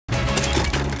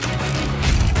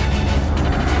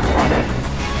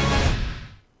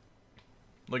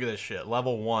Look at this shit.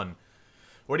 Level 1.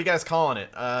 What are you guys calling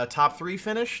it? Top 3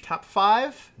 finish? Top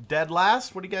 5? Dead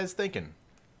last? What are you guys thinking?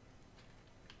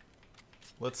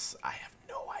 I have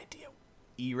no idea.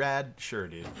 Erad? Sure,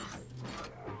 dude.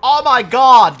 Oh my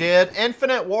god, dude.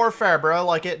 Infinite warfare, bro.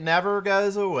 Like, it never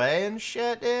goes away and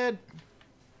shit, dude.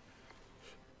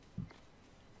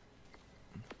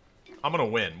 I'm gonna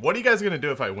win. What are you guys gonna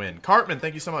do if I win? Cartman,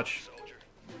 thank you so much.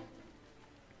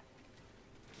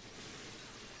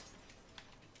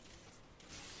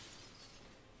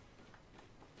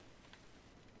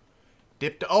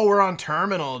 Oh, we're on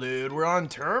Terminal, dude. We're on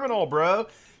Terminal, bro.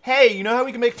 Hey, you know how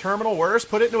we can make Terminal worse?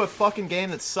 Put it into a fucking game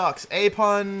that sucks.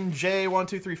 A-Pun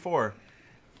J1234. You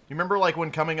remember, like, when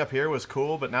coming up here was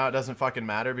cool, but now it doesn't fucking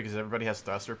matter because everybody has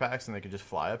thruster packs and they can just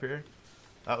fly up here?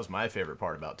 That was my favorite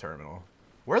part about Terminal.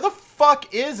 Where the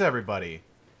fuck is everybody?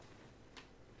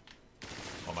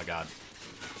 Oh my god.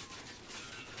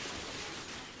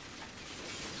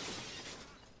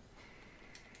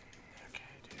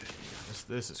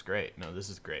 This is great. No, this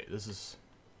is great. This is...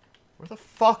 Where the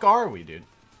fuck are we, dude?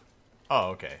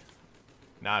 Oh, okay.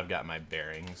 Now I've got my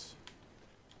bearings.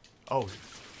 Oh. Okay.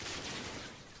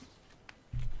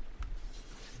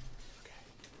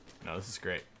 No, this is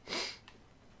great.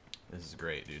 This is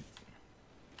great, dude.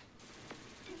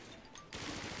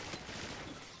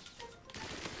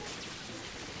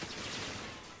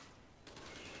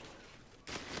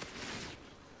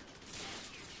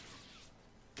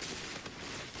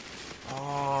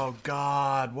 Oh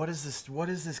god, what is this? What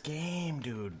is this game,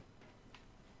 dude?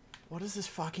 What is this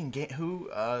fucking game? Who?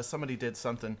 Somebody did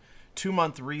something.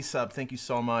 2-month resub. Thank you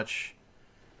so much.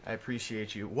 I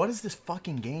appreciate you. What is this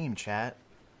fucking game, chat?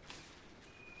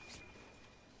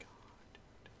 God.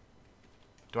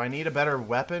 Do I need a better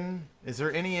weapon? Is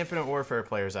there any Infinite Warfare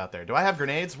players out there? Do I have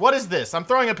grenades? What is this? I'm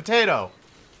throwing a potato.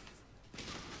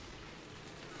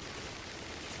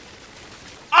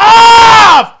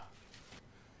 Ah!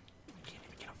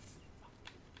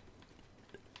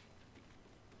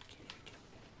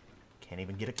 Can't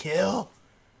even get a kill.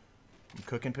 I'm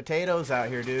cooking potatoes out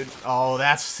here, dude. Oh,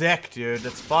 that's sick, dude.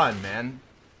 That's fun, man.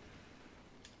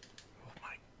 Oh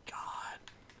my god.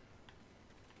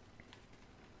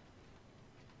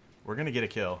 We're gonna get a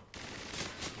kill.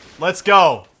 Let's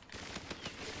go.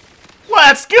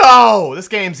 Let's go! This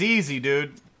game's easy,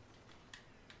 dude.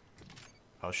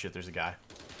 Oh shit, there's a guy.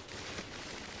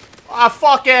 Ah,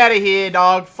 fuck out of here,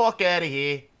 dog. Fuck out of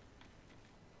here.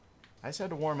 I just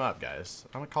had to warm up, guys.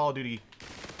 I'm a Call of Duty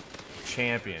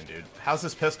champion, dude. How's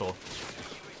this pistol?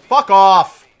 Fuck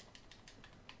off!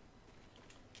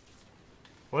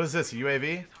 What is this,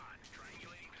 UAV?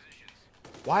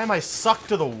 Why am I sucked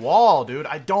to the wall, dude?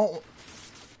 I don't...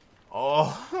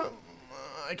 Oh,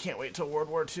 I can't wait till World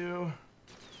War II.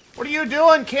 What are you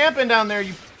doing camping down there,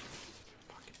 you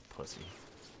fucking pussy?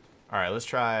 Alright, let's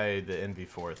try the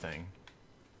NV4 thing.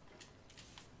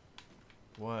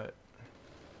 What?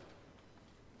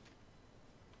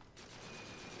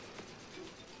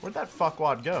 Where'd that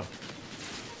fuckwad go?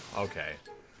 Okay.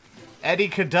 Eddie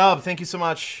Kadub, thank you so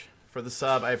much for the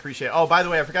sub. I appreciate it. Oh, by the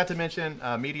way, I forgot to mention,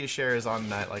 media share is on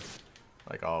that, like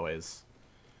always.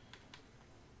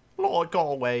 Like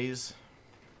always.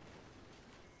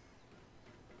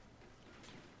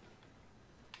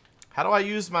 How do I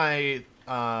use my,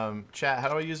 chat? How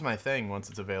do I use my thing once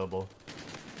it's available?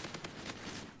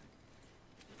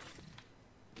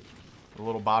 The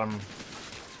little bottom...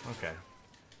 Okay.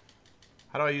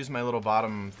 How do I use my little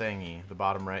bottom thingy? The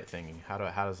bottom right thingy? How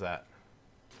does that...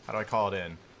 How do I call it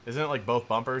in? Isn't it like both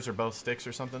bumpers or both sticks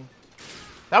or something?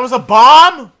 That was a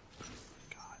bomb?! God,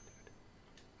 dude.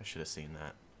 I should have seen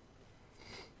that.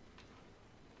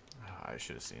 Oh, I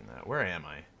should have seen that. Where am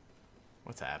I?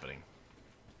 What's happening?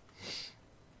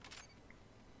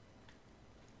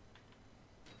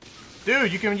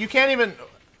 Dude, you can't even...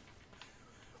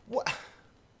 What?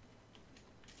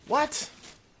 What?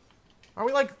 Are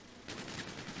we like...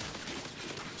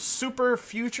 super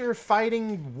future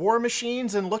fighting war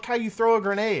machines, and look how you throw a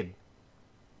grenade.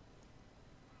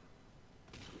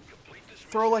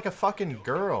 Throw like a fucking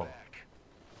girl.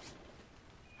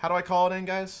 How do I call it in,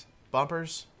 guys?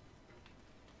 Bumpers?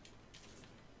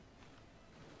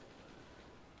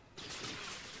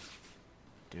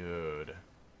 Dude.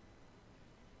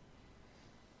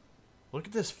 Look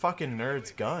at this fucking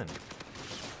nerd's gun.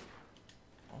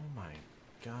 Oh my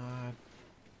god.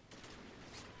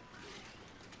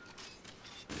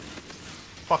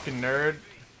 Fucking nerd.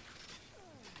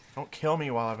 Don't kill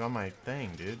me while I'm on my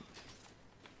thing, dude.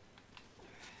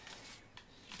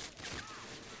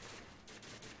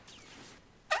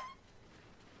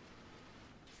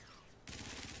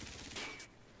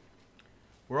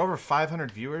 We're over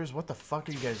 500 viewers? What the fuck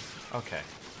are you guys... Okay.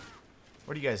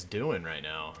 What are you guys doing right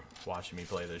now? Watching me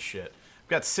play this shit. We've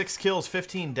got 6 kills,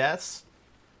 15 deaths.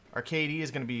 Our KD is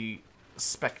going to be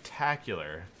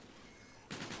spectacular.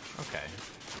 Okay.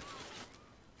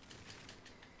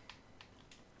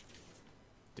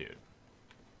 Dude.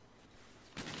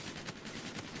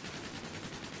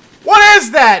 What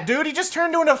is that, dude? He just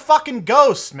turned into a fucking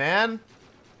ghost, man.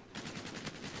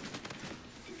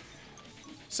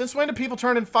 Since when do people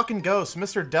turn in fucking ghosts?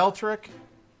 Mr. Deltrick?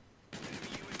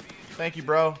 Thank you,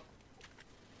 bro.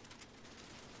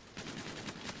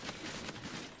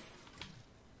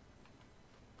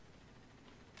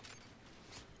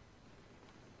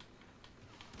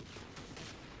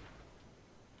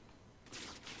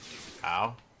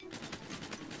 Ow.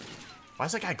 Why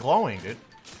is that guy glowing, dude?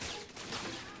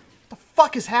 What the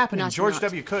fuck is happening? George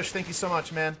W. Cush, thank you so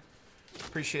much, man.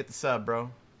 Appreciate the sub,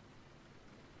 bro.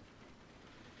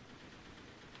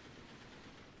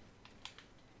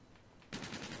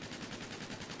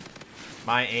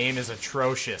 My aim is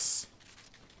atrocious.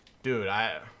 Dude,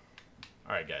 Alright,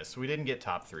 guys, so we didn't get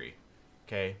top 3.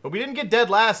 Okay? But we didn't get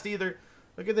dead last, either.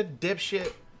 Look at the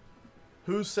dipshit.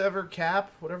 Whosever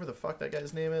Cap, whatever the fuck that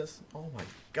guy's name is. Oh my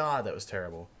god, that was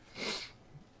terrible.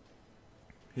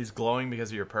 He's glowing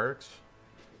because of your perks?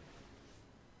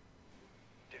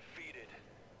 Defeated.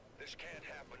 This can't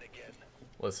happen again.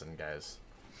 Listen, guys.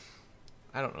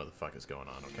 I don't know what the fuck is going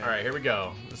on, okay? Alright, here we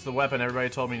go. This is the weapon everybody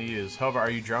told me to use. Jahova,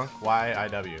 are you drunk? Why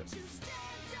IW?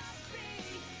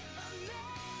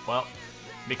 Well,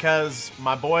 because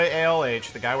my boy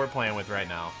ALH, the guy we're playing with right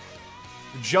now,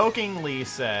 jokingly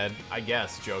said, I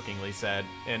guess jokingly said,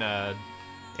 in a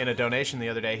donation the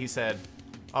other day, he said,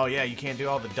 oh yeah, you can't do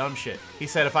all the dumb shit. He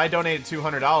said, if I donated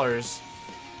 $200,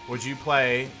 would you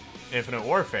play Infinite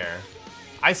Warfare?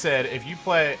 I said, if you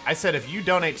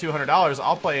donate $200,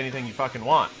 I'll play anything you fucking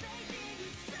want.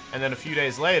 And then a few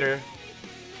days later,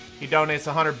 he donates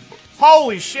 100.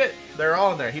 Holy shit, they're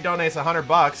all in there. He donates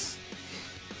 $100,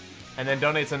 and then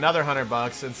donates another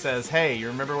 $100 and says, hey, you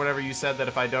remember whatever you said that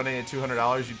if I donated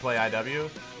 $200, you'd play IW?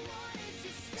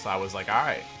 So I was like, all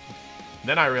right.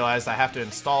 Then I realized I have to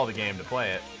install the game to play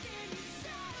it.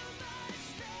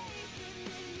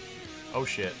 Oh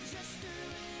shit.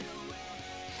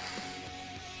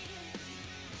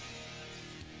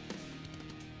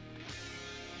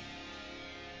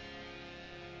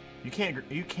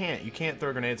 You can't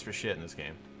throw grenades for shit in this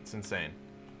game. It's insane.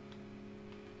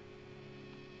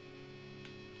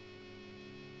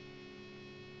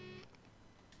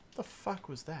 What the fuck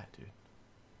was that, dude?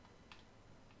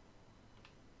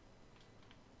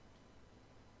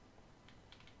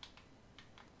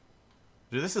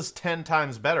 Dude, this is 10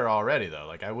 times better already, though.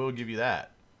 Like, I will give you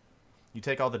that. You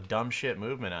take all the dumb shit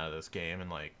movement out of this game, and,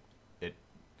 like, it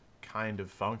kind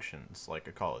of functions like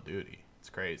a Call of Duty. It's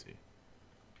crazy.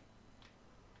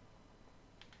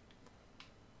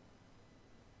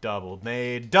 Double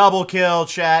nade. Double kill,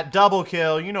 chat. Double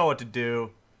kill. You know what to do.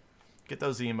 Get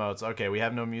those emotes. Okay, we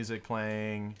have no music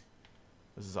playing.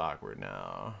 This is awkward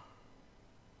now.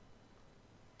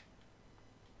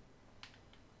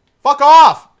 Fuck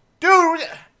off! Dude!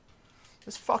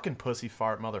 This fucking pussy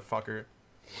fart motherfucker.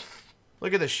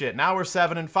 Look at this shit. Now we're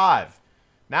 7-5.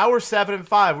 Now we're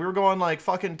 7-5. We were going like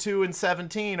fucking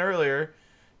 2-17 earlier.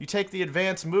 You take the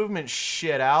advanced movement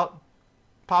shit out.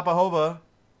 Papa Hova.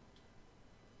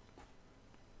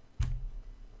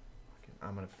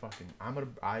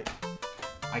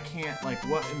 I can't, like,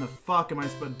 what in the fuck am I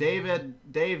supposed... Davis,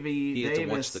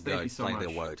 thank you so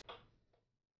much.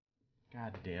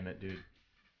 God damn it, dude.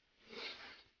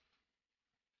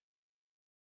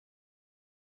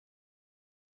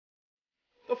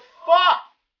 The fuck?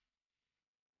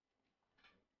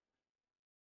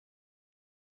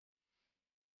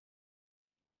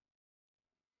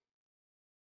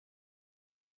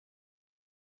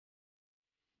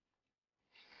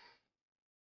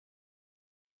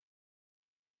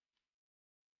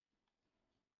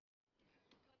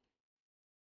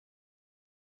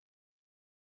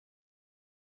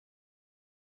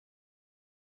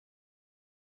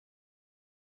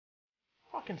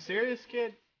 Fucking serious,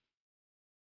 kid?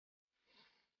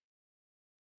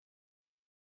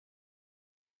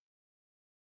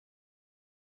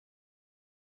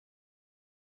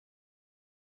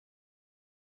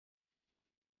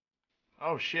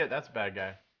 Oh shit, that's a bad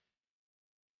guy.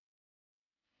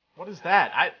 What is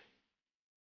that?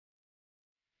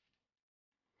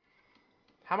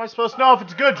 How am I supposed to know if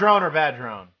it's a good drone or bad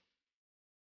drone?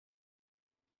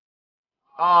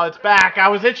 Oh, it's back. I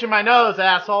was itching my nose,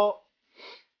 asshole.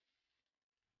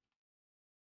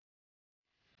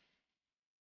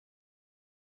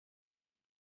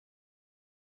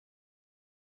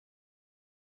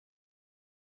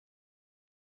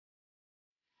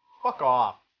 Fuck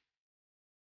off.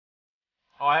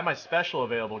 Oh, I have my special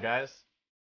available, guys.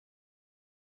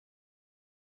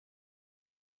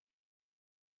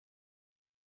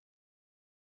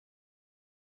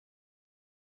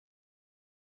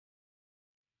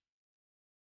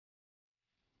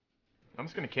 I'm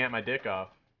just gonna camp my dick off.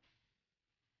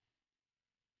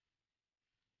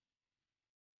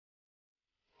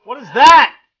 What is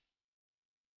that?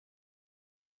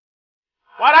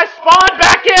 Why'd I spawn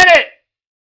back in it?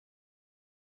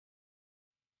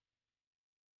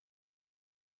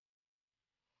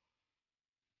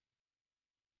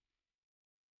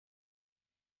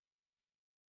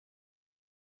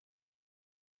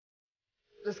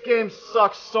 This game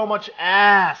sucks so much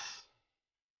ass.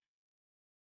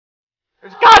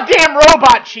 There's goddamn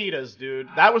robot cheetahs, dude.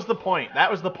 That was the point.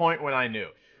 That was the point when I knew.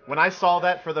 When I saw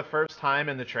that for the first time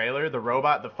in the trailer,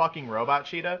 the fucking robot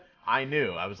cheetah, I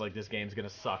knew. I was like, this game's gonna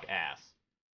suck ass.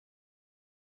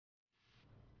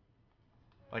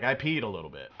 Like, I peed a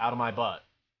little bit out of my butt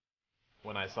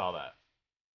when I saw that.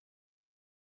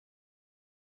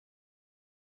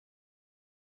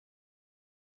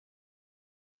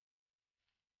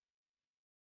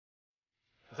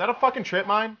 Is that a fucking trip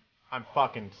mine? I'm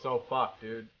fucking so fucked,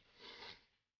 dude.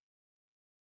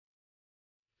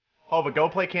 Oh, but go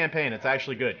play campaign. It's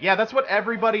actually good. Yeah, that's what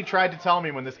everybody tried to tell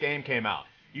me when this game came out.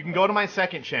 You can go to my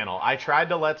second channel. I tried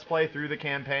to let's play through the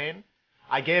campaign.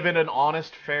 I gave it an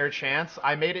honest, fair chance.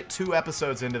 I made it 2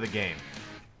 episodes into the game.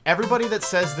 Everybody that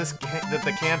says that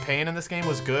the campaign in this game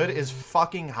was good is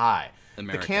fucking high.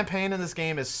 America. The campaign in this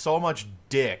game is so much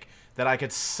dick that I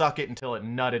could suck it until it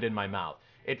nutted in my mouth.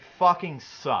 It fucking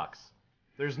sucks.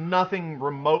 There's nothing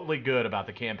remotely good about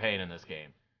the campaign in this game.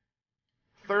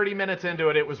 30 minutes into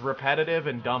it, it was repetitive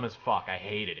and dumb as fuck. I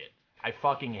hated it. I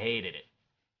fucking hated it.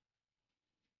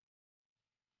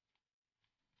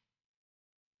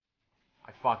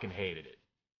 I fucking hated it.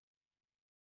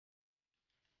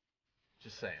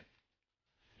 Just saying.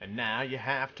 And now you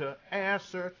have to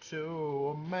answer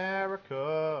to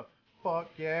America.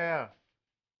 Fuck yeah.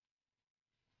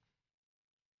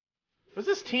 Was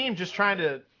this team just trying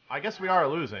to... I guess we are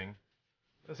losing.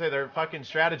 I say their fucking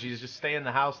strategy is just stay in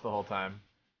the house the whole time.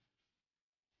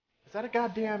 Is that a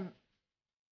goddamn...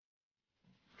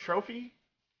 trophy?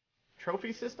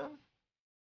 Trophy system?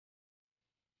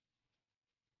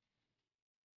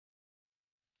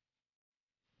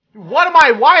 Why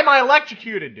am I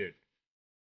electrocuted, dude?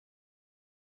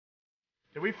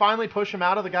 Did we finally push him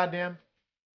out of the goddamn...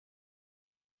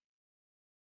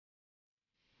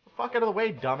 The fuck out of the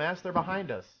way, dumbass. They're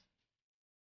behind us.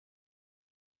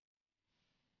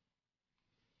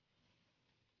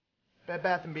 Bed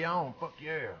Bath & Beyond. Fuck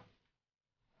yeah.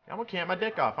 I'm gonna camp my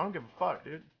dick off. I don't give a fuck,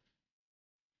 dude.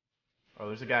 Oh,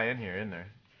 there's a guy in here, isn't there?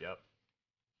 Yep.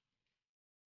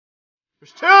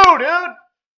 There's 2, dude!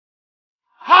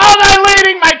 How am I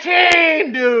leading my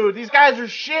team, dude? These guys are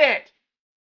shit.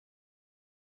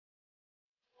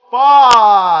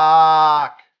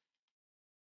 Fuck.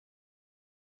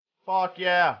 Fuck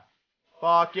yeah.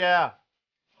 Fuck yeah.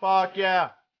 Fuck yeah.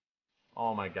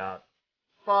 Oh my god.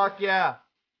 Fuck yeah.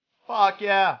 Fuck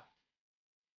yeah.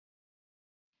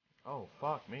 Oh,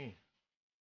 fuck me.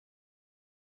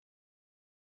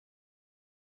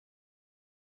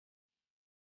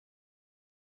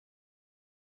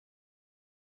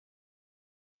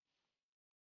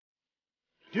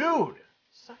 Dude,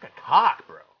 suck a cock,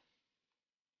 bro.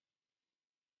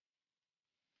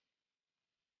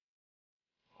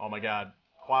 Oh my god.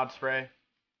 Quad spray.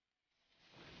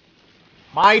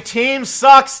 My team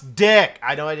sucks dick.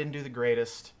 I know I didn't do the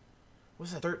greatest. What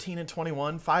was it, 13 and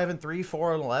 21, 5 and 3,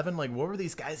 4 and 11? Like, what were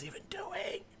these guys even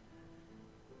doing?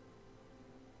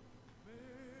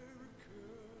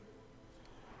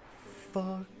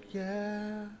 Fuck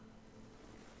yeah.